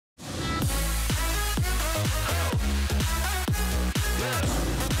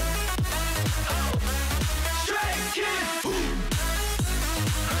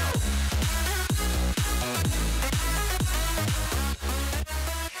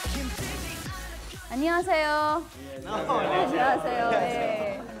안녕하세요. 안녕하세요.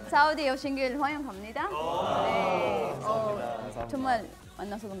 네. 사우디 오신 길 환영합니다. 네. 정말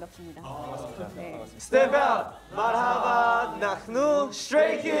만나서 반갑습니다. 네. Step out, marhaba, nahnu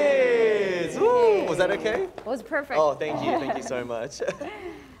Stray Kids. Woo! Was that okay? It was perfect. Oh, thank you so much.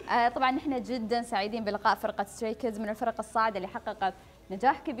 طبعا نحن جدا سعيدين بلقاء فرقة ستري كيدز من الفرق الصاعدة اللي حققت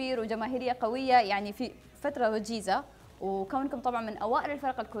نجاح كبير وجماهيرية قوية يعني في فترة وجيزة، وكونكم طبعا من أوائل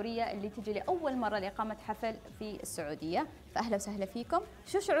الفرق الكورية اللي تجي لأول مرة لإقامة حفل في السعودية، فأهلا وسهلا فيكم.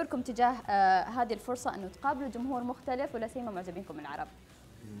 شو شعوركم تجاه هذه الفرصة أنه تقابلوا جمهور مختلف ولا سيما معجبينكم العرب؟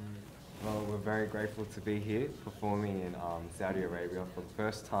 Well, we're very grateful to be here performing in Saudi Arabia for the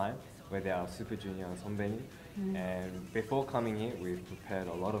first time with our Super Junior 선배님. And before coming here, we've prepared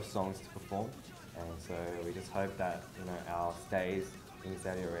a lot of songs to perform. And so we just hope that our stays in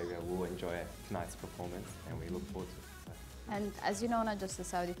Saudi Arabia will enjoy tonight's performance, and we look forward to it. And as you know, not just the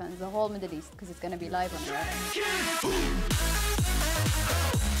Saudi fans, the whole Middle East, because it's going to be live on the radio.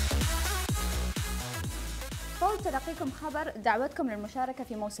 فور تلقيكم خبر دعوتكم للمشاركة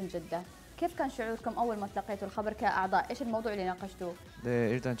في موسم جدة. كيف كان شعوركم أول ما تلقيتوا الخبر كأعضاء؟ إيش الموضوع اللي ناقشتوه؟ 네,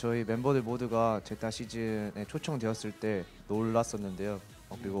 일단 저희 멤버들 모두가 제타 시즌에 초청되었을 때 놀랐었는데요.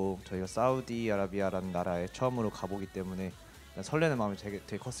 그리고 저희가 사우디아라비아라는 나라에 처음으로 가보기 때문에 설레는 마음이 되게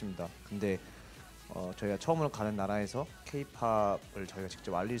컸습니다. 근데 저희가 처음으로 가는 나라에서 K-팝을 저희가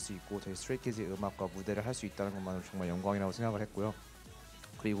직접 알릴 수 있고 저희 스트레이키즈의 음악과 무대를 할 수 있다는 것만으로 정말 영광이라고 생각을 했고요.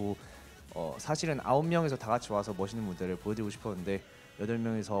 그리고 사실은 9명에서 다 같이 와서 멋있는 무대를 보여드리고 싶었는데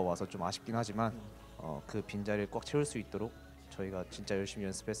 8명에서 와서 좀 아쉽긴 하지만 그 빈자리를 꽉 채울 수 있도록 저희가 진짜 열심히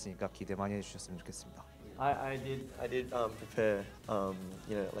연습했으니까 기대 많이 해주셨으면 좋겠습니다. I did prepare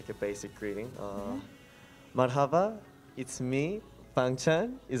like a basic greeting. Marhaba, it's me,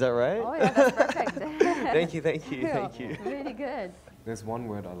 Bangchan. Is that right? Oh yeah, that's perfect. Thank you. Really good. There's one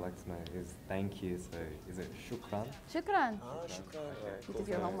word I'd like to know is thank you. So is it shukran? شكرا. Shukran. You did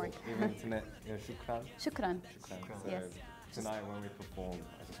your homework. Internet, shukran. شكرا. So Yes. tonight when we perform,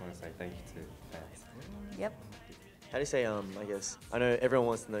 I just want to say thank you to fans. Yep. How do you say I guess I know everyone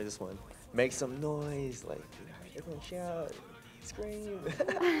wants to know this one. Make some noise, like everyone shout, scream.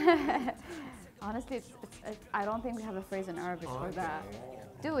 Honestly, it's I don't think we have a phrase in Arabic for that.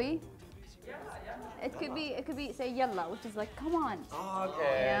 Do we? It could be say yalla, which is like come on.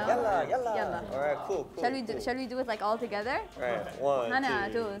 Okay. Yeah. Yalla. All right, cool. Shall we do it like all together? All right, one, 하나,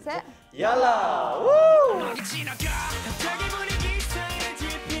 two. 둘, 셋. Yalla! Woo!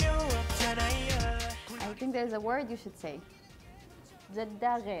 I think there's a word you should say.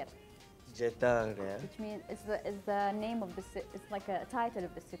 جدة غير. Jeddah. Which means it's the name of the city. It's like a title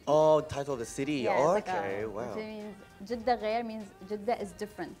of the city. Oh, title of the city. Yeah, Oh, it's like okay, wow. Which means جدة غير means Jeddah is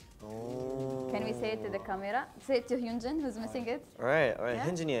different. Oh. Can we say it to the camera? Say it to Hyunjin, who's missing it. All right. Yeah?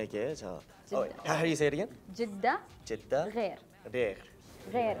 현진이에게 자. Jeddah. How do you say it again? جدة Jeddah. غير. غير.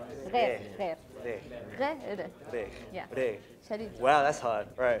 غير. غير. غير. غير. غير. Yeah. غير. Shall we? Wow, that's hard.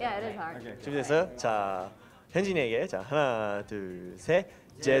 Right. Yeah, it is hard. 준비됐어요? 자, 현진이에게 자 하나, 둘, 셋.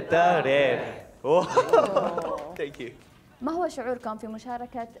 Jeddah غير. Oh. Thank you. ما هو شعوركم في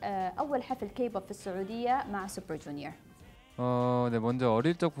مشاركة أول حفل كيبوب في السعودية مع سوبر جونيور؟ 네, 먼저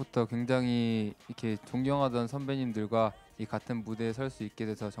어릴 적부터 굉장히 이렇게 존경하던 선배님들과 이 같은 무대에 설 수 있게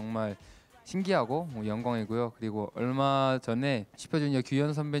돼서 정말 신기하고 영광이고요. 그리고 얼마 전에 슈퍼주니어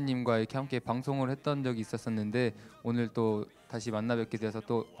규현 선배님과 이렇게 함께 방송을 했던 적이 있었는데 오늘 또 다시 만나 뵙게 돼서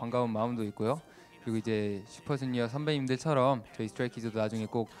또 반가운 마음도 있고요. 그리고 이제 슈퍼주니어 선배님들처럼 저희 스트레이키즈도 나중에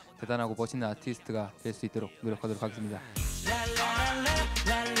꼭 대단하고 멋있는 아티스트가 될 수 있도록 노력하도록 하겠습니다.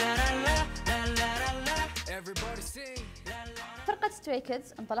 فرقة ستري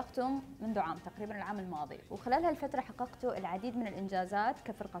كيدز انطلقتم منذ عام تقريبا العام الماضي، وخلال هالفترة حققتوا العديد من الإنجازات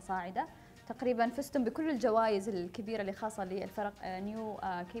كفرقة صاعدة. تقريبا فزتم بكل الجوائز الكبيرة اللي خاصة للفرق نيو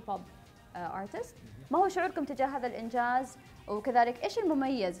كيبوب ارتست. ما هو شعوركم تجاه هذا الإنجاز؟ وكذلك إيش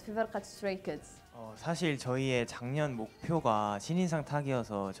المميز في فرقة ستري كيدز؟ 사실 저희의 작년 목표가 신인상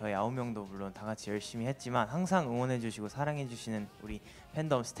타기여서 저희 9명도 물론 다 같이 열심히 했지만 항상 응원해주시고 사랑해주시는 우리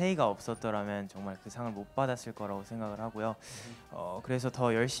팬덤 스테이가 없었더라면 정말 그 상을 못 받았을 거라고 생각을 하고요. 그래서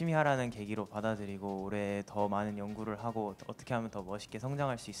더 열심히 하라는 계기로 받아들이고 올해 더 많은 연구를 하고 어떻게 하면 더 멋있게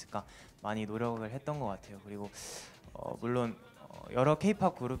성장할 수 있을까 많이 노력을 했던 것 같아요. 그리고 물론 여러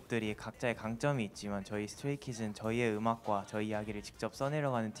K-팝 그룹들이 각자의 강점이 있지만 저희 스트레이키즈는 저희의 음악과 저희 이야기를 직접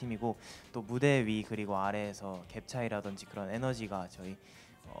써내려가는 팀이고 또 무대 위 그리고 아래에서 갭 차이라든지 그런 에너지가 저희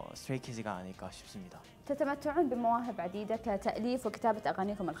스트레이키즈가 아닐까 싶습니다. تتمتعون بمواهب عديدة كتأليف وكتابة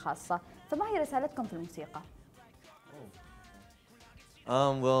أغانيكم الخاصة، فما هي رسالتكم في الموسيقى؟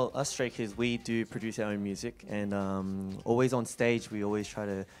 Well, us Stray Kids, we do produce our own music, and always on stage, we always try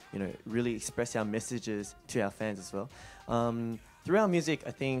to, really express our messages to our fans as well. Through our music,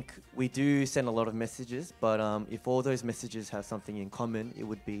 I think we do send a lot of messages, but if all those messages have something in common, it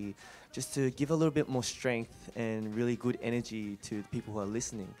would be just to give a little bit more strength and really good energy to the people who are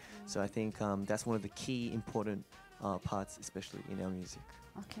listening. So I think that's one of the key important parts, especially in our music.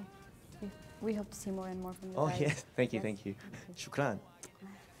 Okay. We hope to see more and more from you Oh guys. yes, thank you. شكرا.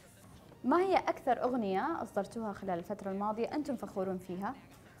 ما هي أكثر أغنية أصدرتوها خلال الفترة الماضية أنتم فخورون فيها؟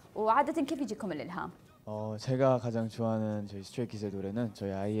 وعادة كيف يجيكم الإلهام؟ 제가 가장 좋아하는 저희 스트레이키즈의 노래는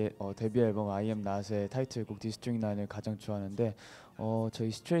저희 데뷔 앨범 I Am Not의 타이틀곡 District 9을 가장 좋아하는데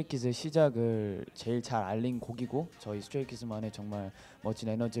저희 스트레이키즈의 시작을 제일 잘 알린 곡이고 저희 스트레이키즈만의 정말 멋진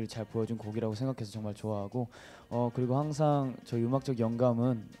에너지를 잘 보여준 곡이라고 생각해서 정말 좋아하고 그리고 항상 저희 음악적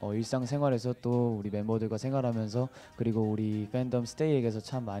영감은 일상생활에서 또 우리 멤버들과 생활하면서 그리고 우리 팬덤 스테이에게서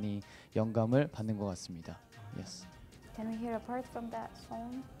참 많이 영감을 받는 것 같습니다. Yes. Can we hear a part from that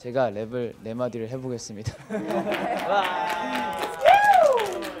song? 제가 랩을 4마디를 해보겠습니다.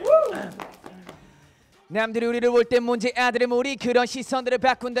 남들이 우리를 볼 때 문제 아들의 무리 그런 시선들을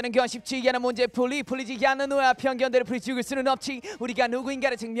바꾼다는 건 쉽지 않은 문제 풀리지 않는 너와 편견들을 풀어죽을 수는 없지 우리가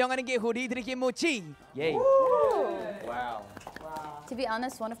누구인가를 증명하는 게 우리들에게 묻지. Yeah. Wow. To be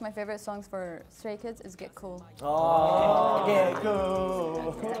honest, one of my favorite songs for Stray Kids is Get Cool. Oh, Get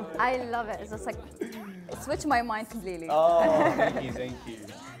Cool. I love it. It's just like it switched my mind completely. Oh, thank you.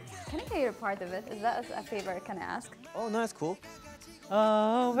 Can I hear a part of it? Is that a favor? Can I ask? Oh, no, it's cool.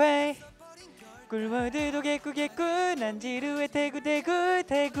 왜 꿀벌들도 개꿀 난 지루해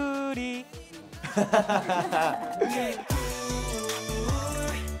대구리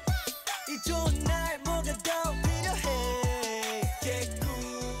이 좋은 날 뭐가 더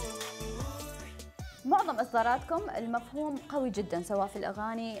معظم إصداراتكم المفهوم قوي جدا سواء في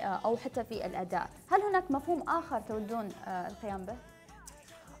الأغاني أو حتى في الأداء. هل هناك مفهوم آخر تودون القيام به؟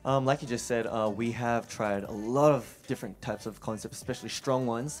 Like you just said, we have tried a lot of different types of concepts, especially strong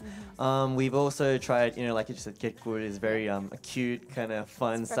ones. We've also tried, like you just said, Get Good is very a cute, kind of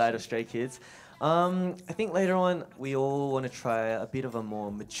fun side of Stray Kids. I think later on we all want to try a bit of a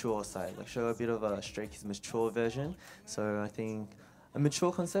more mature side, like show a bit of a Stray Kids mature version. So I think a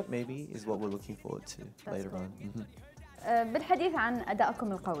mature concept maybe is what we're looking forward to later on. بالحديث عن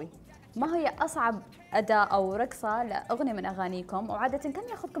أدائكم القوي، ما هي أصعب أداء أو رقصة لأغنية من أغانيكم وعادة كم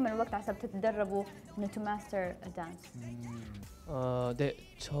يأخذكم من الوقت عشان تتدربوا إنه to master a dance? 네,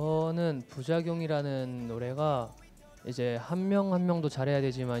 저는 부작용이라는 노래가 이제 한 명 한 명도 잘해야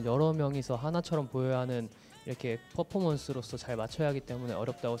되지만 여러 명이서 하나처럼 보여야 하는 이렇게 퍼포먼스로서 잘 맞춰야 하기 때문에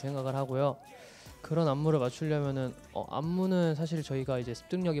어렵다고 생각을 하고요. 그런 안무를 맞추려면은 안무는 사실 저희가 이제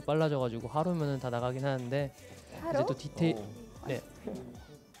습득력이 빨라져가지고 하루면은 다 나가긴 하는데 하루? 이제 또 디테일 네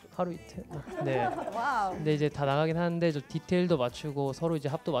하루 이틀 네 와우. 근데 이제 다 나가긴 하는데 저 디테일도 맞추고 서로 이제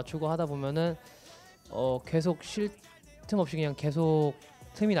합도 맞추고 하다 보면은 계속 쉴 틈 없이 그냥 계속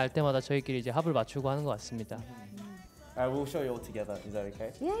틈이 날 때마다 저희끼리 이제 합을 맞추고 하는 것 같습니다. Alright, we'll show you all together. Is that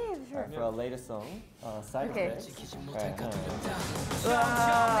okay? Yeah, sure. For our latest song, side Okay. effects.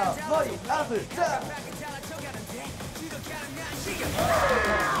 머리 앞을 딱.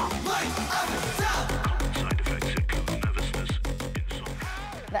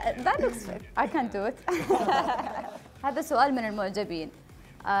 That looks I can't do it. هذا سؤال من المعجبين.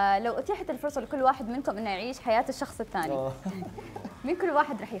 لو أتيحت الفرصة لكل واحد منكم إنه يعيش حياة الشخص الثاني، مين كل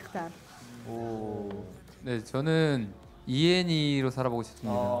واحد رح يختار؟ 네, 저는 이엔이로 살아보고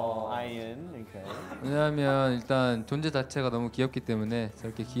싶습니다. Ian, okay. 왜냐하면 일단 존재 자체가 너무 귀엽기 때문에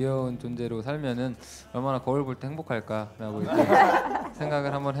저렇게 귀여운 존재로 살면은 얼마나 거울 볼 때 행복할까라고 이렇게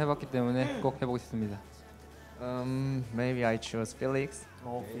생각을 한번 해봤기 때문에 꼭 해보고 싶습니다. Maybe I choose Felix.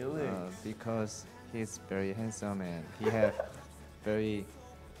 Oh, Felix. Because he's very handsome and he have very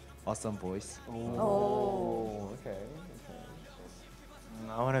awesome voice. Oh, okay.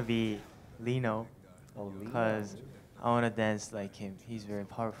 I want to be Lino Oh, Lino. because I want to dance like him. He's very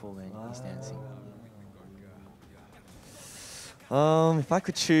powerful when he's dancing. If I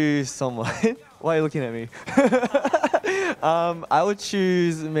could choose someone, why are you looking at me? I would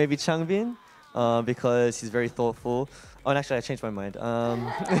choose maybe Changbin because he's very thoughtful. Oh, and actually, I changed my mind.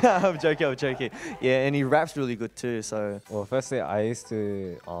 I'm joking. Yeah, and he raps really good too. So. Well, firstly, I used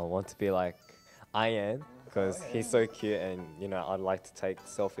to want to be like Ian because he's so cute and I'd like to take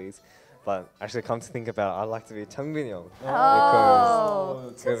selfies. But actually, come to think about it, I'd like to be Changbin Young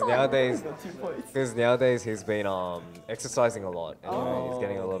because nowadays he's been exercising a lot and he's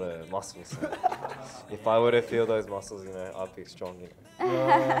getting a lot of muscles. So if I were to feel those muscles, I'd be strong.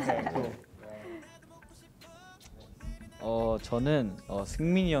 Okay, cool. 저는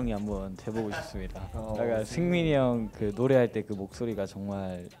승민이 형이 한번 돼보고 싶습니다. 약간 승민이 형 그 노래할 때 그 목소리가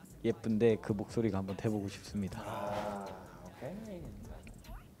정말 예쁜데 그 목소리가 한번 돼보고 싶습니다.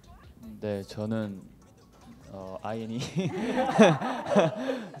 네, 저는 아이엔이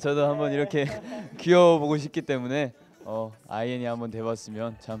저도 한번 이렇게 귀여워보고 싶기 때문에 아이엔이 한번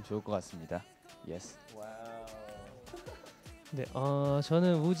돼봤으면 참 좋을 것 같습니다. Yes. 네,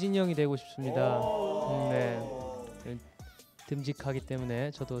 저는 우진이 형이 되고 싶습니다. 네, 듬직하기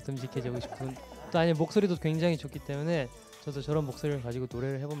때문에 저도 듬직해지고 싶은. 또 아니 목소리도 굉장히 좋기 때문에 저도 저런 목소리를 가지고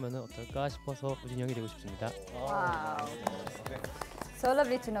노래를 해보면 어떨까 싶어서 우진이 형이 되고 싶습니다. Wow. So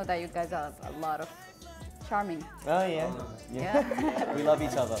lovely to know that you guys are a lot of charming. Oh yeah. Yeah. We love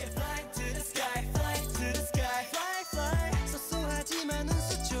each other.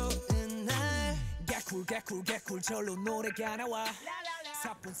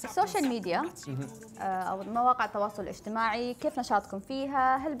 السوشيال ميديا أو مواقع التواصل الاجتماعي كيف نشاطكم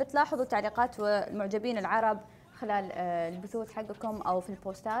فيها؟ هل بتلاحظوا تعليقات المعجبين العرب خلال البثوث حقكم أو في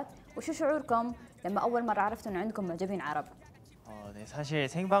البوستات؟ وشو شعوركم لما أول مرة عرفتوا إن عندكم معجبين عرب؟ 네, 사실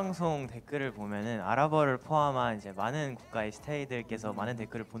생방송 댓글을 보면은 아랍어를 포함한 이제 많은 국가의 스테이들께서 많은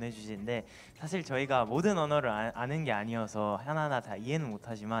댓글을 보내주시는데 사실 저희가 모든 언어를 아는 게 아니어서 하나하나 다 이해는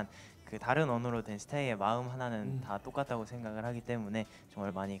못하지만 그 다른 언어로 된 스테이의 마음 하나는 다 똑같다고 생각을 하기 때문에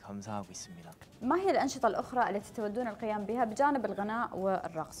정말 많이 감사하고 있습니다. ما هي الأنشطة الأخرى التي تودون القيام بها بجانب الغناء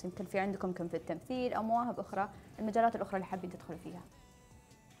والرقص؟ يمكن في عندكم في التمثيل أو مواهب أخرى، المجالات الأخرى اللي حابين تدخلوا فيها.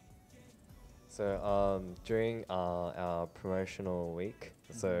 So during our promotional week,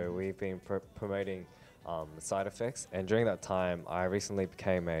 so we've been promoting side effects, and during that time, I recently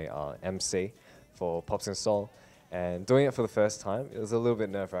became a MC for Pops and Soul, and doing it for the first time, it was a little bit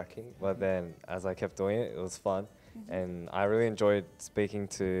nerve-wracking, but then as I kept doing it, it was fun, and I really enjoyed speaking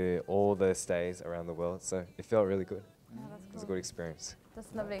to all the stays around the world, so it felt really good. It was a good experience.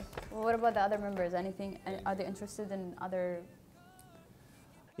 That's lovely. Well, what about the other members? Anything? Are they interested in other?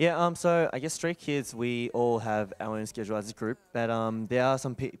 Yeah, so I guess Stray Kids, we all have our own schedule as a group, but there are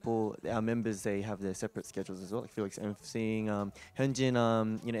some people, our members, they have their separate schedules as well. Like Felix emceeing, Hyunjin,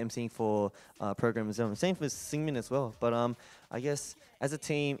 emceeing for programs, same for Singmin as well. But I guess as a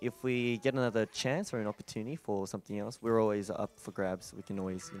team, if we get another chance or an opportunity for something else, we're always up for grabs. We can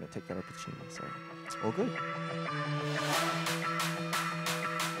always, take that opportunity. So all good.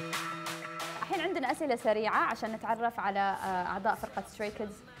 الحين عندنا أسئلة سريعة عشان نتعرف على أعضاء فرقة ستري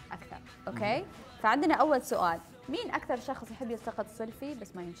كيدز أكثر، أوكي؟ فعندنا أول سؤال، مين أكثر شخص يحب يلتقط سيلفي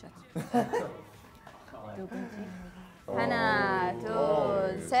بس ما ينشرها؟ هنا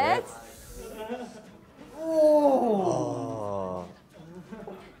تو ست.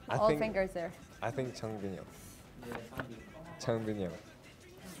 All fingers there. I think Changbin 형.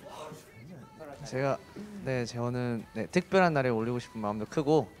 저는 특별한 날에 올리고 싶은 마음도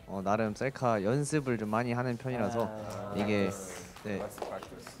크고 나름 셀카 연습을 좀 많이 하는 편이라서 이게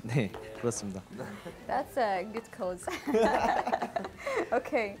네 그렇습니다. That's a good cause.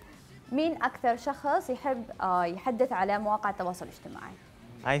 Okay. مين أكثر شخص يحب يحدث على مواقع التواصل الاجتماعي؟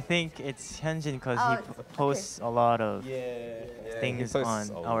 I think it's Hyunjin because he posts a lot of things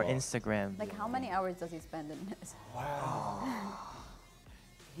on our Instagram. Like how many hours does he spend in this? Wow.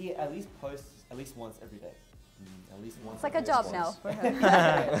 He at least posts at least once every day. At least once. It's like a job now for him.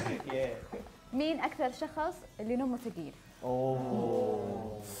 Yeah. مين أكثر شخص اللي نومه ثقيل؟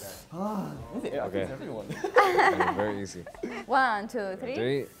 Okay. Everyone. Very easy. 1, 2,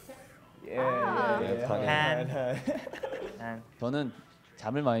 3. 저는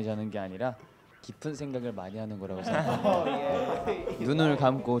잠을 많이 자는 게 아니라 깊은 생각을 많이 하는 거라고 생각합니다. 눈을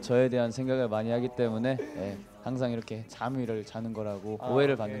감고 저에 대한 생각을 많이 하기 때문에 항상 이렇게 잠을 자는 거라고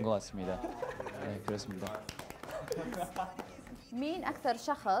오해를 받는 것 같습니다. 네, 그렇습니다. مين أكثر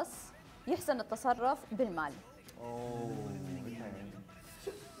شخص يحسن التصرف بالمال؟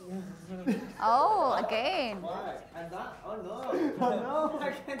 Oh, again. Oh no,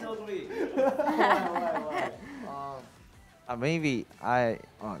 I can't totally. Maybe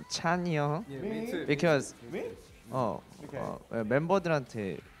찬이 형. Me too. Because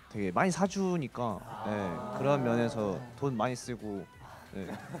멤버들한테 되게 많이 사주니까 그런 면에서 돈 많이 쓰고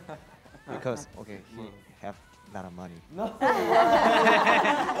because he have a lot of money. No.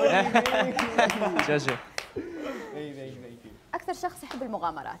 just Thank you. أكثر شخص يحب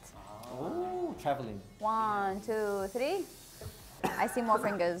المغامرات؟ Oh, traveling. 1, 2, 3. I see more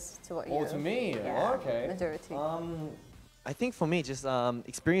fingers to what you. Oh, to me. Yeah, Okay. Majority. I think for me, just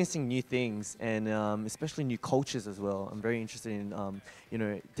experiencing new things and especially new cultures as well. I'm very interested in you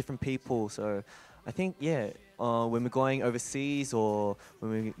know, different people. So I think when we're going overseas or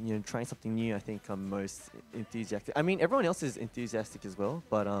when we're, you know, trying something new, I think I'm most enthusiastic. I mean, everyone else is enthusiastic as well,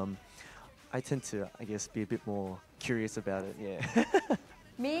 but I tend to, I guess, be a bit more curious about it. Yeah.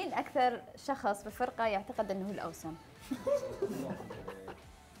 مين أكثر شخص بالفرقة يعتقد أنه الأوسم؟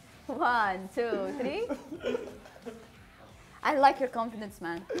 1 2 3. I like your confidence,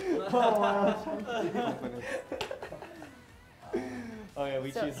 man. Oh yeah,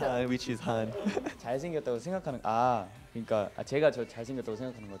 we choose Han. 잘생겼다고 생각하는 그러니까 제가 저 잘생겼다고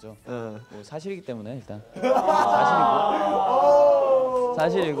생각하는 거죠. 뭐 사실이기 때문에 일단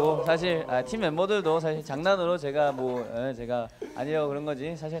사실이고 사실 팀 멤버들도 사실 장난으로 제가 제가 아니라고 그런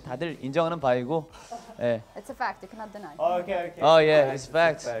거지 사실 다들 인정하는 바이고. 예. It's a fact. You cannot deny. Okay. Oh yeah, it's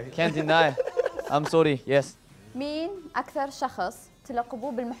fact. Can't deny. I'm sorry. Yes. مين أكثر شخص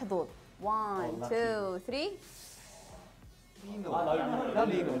تلقبوه بالمحظوظ؟ 1 2 3. Lino.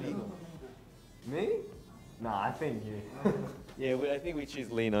 Me? Nah, I think you. Yeah, I think we choose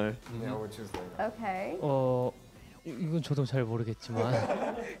Lino. Yeah, we'll choose Lino. Okay. 이건 저도 잘 모르겠지만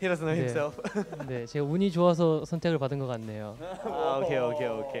He doesn't know 네. himself. 네, 제가 운이 좋아서 선택을 받은 것 같네요. Okay.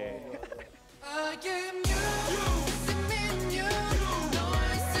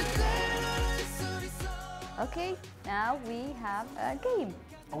 Okay. Now we have a game.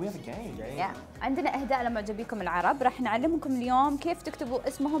 Oh, we have a game. Yeah. عندنا إهداء لمعجبيكم العرب. راح نعلمكم اليوم كيف تكتبوا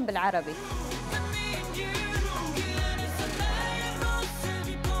اسمهم بالعربي.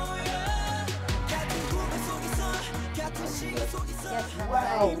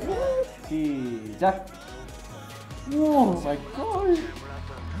 Wow. 시작. Oh my god.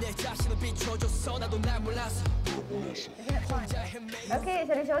 Okay,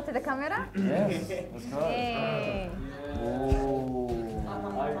 shall we show it to the camera? Yes. Let's go. Yay.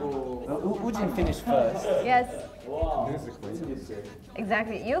 Ujin finished first. Yes.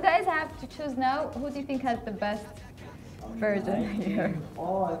 Exactly. You guys have to choose now. Who do you think has the best version here?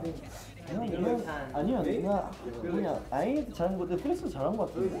 I think. 아니요, 누가 그냥 아이도 잘한 건데 플렉스도 잘한 것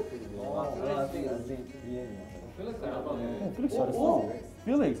같은데. I think 플렉스 잘했어.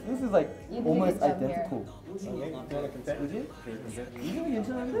 Felix, this is like almost identical. 이름이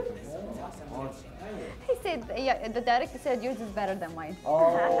괜찮은데? He said, yeah, the director said yours is better than mine.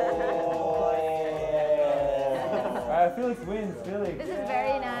 Alright, Felix wins. Felix. This is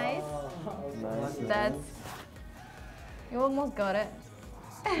very nice. That's. You almost got it.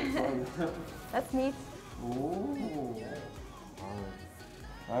 That's neat.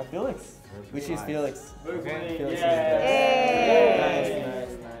 Alright, Felix. We choose Felix. Felix. Nice.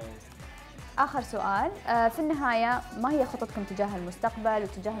 آخر سؤال في النهاية ما هي خططكم تجاه المستقبل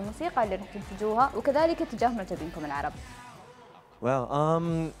وتجاه الموسيقى اللي راح تنتجوها وكذلك تجاه معجبينكم العرب؟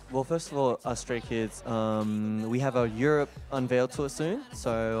 Well, first of all, us Stray Kids, we have our Europe Unveiled tour soon,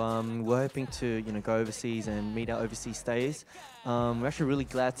 so we're hoping to, you know, go overseas and meet our overseas stays. We're actually really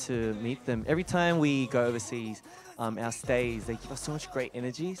glad to meet them. Every time we go overseas, our stays, they give us so much great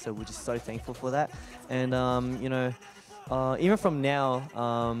energy, so we're just so thankful for that. And you know, even from now,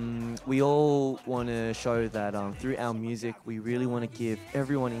 we all want to show that through our music, we really want to give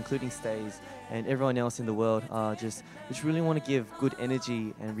everyone, including stays and everyone else in the world, just really want to give good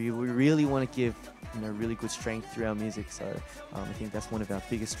energy, and we really want to give, you know, really good strength through our music. So I think that's one of our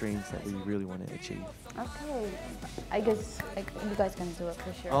biggest dreams that we really want to achieve. Okay, I guess you guys can do it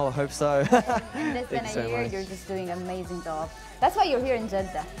for sure. Oh, I hope so. In less than a year, you're just doing an amazing job. That's why you're here in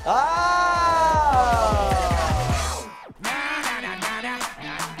Jeddah.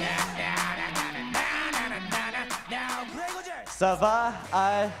 صباح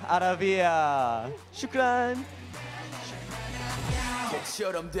العربية. شكرا.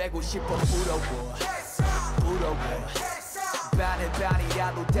 처럼 되고 싶어 부러워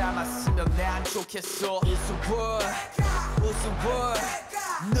반이라도 담았으면 난 좋겠어 우스워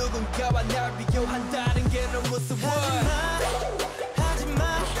누군가와 날 비교한다는 게 너무 우스워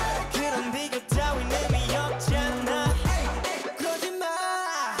하지마 그런 비교 따윈 의미 없잖아 그러지마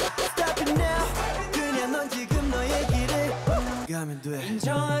Stop it now 그냥 넌 지금 너의 길을 가면 돼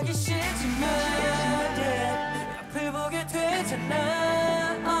인정하기 싫지만 앞을 보게 되잖아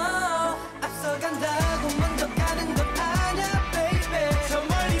앞서간다고 먼저 가는 건 아냐 baby 저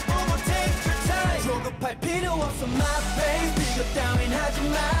멀리 보고 take your time 조급할 필요 없어 my baby 비교 따윈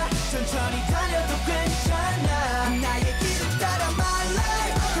하지마 천천히 달려도 괜찮아 나의 길을 따라 my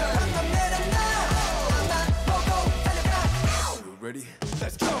life 그런 건 내려놔 앞만 보고 달려가 You ready?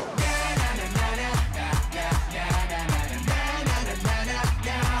 Let's go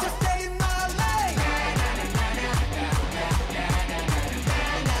Just stay in my lane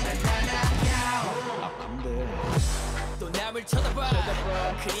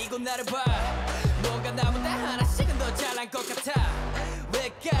그리고 나를 봐 뭔가 나보다 하나씩은 더 잘난 것 같아 왜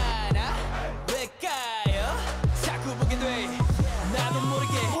까나 왜 까요 자꾸 보게 돼 나도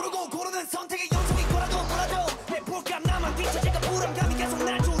모르게 모르고 고르는 선택의 연속이 거라도 뭐라도 해볼까 나만 뒤처지가 불안감이 계속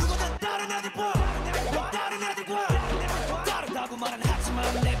날 조르거든 다른 애들과 다른 애들과 다르다고 말은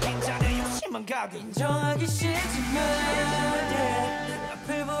하지만 내 빈잔에 욕심만 가고 인정하기 싫지만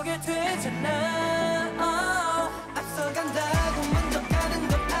앞을 보게 되잖아 앞서간다고 먼저 가는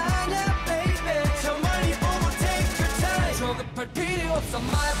건 아냐 baby 저 멀리 보고 take your time 조급할 필요 없어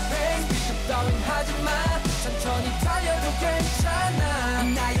my pace 비교 따윈 하지마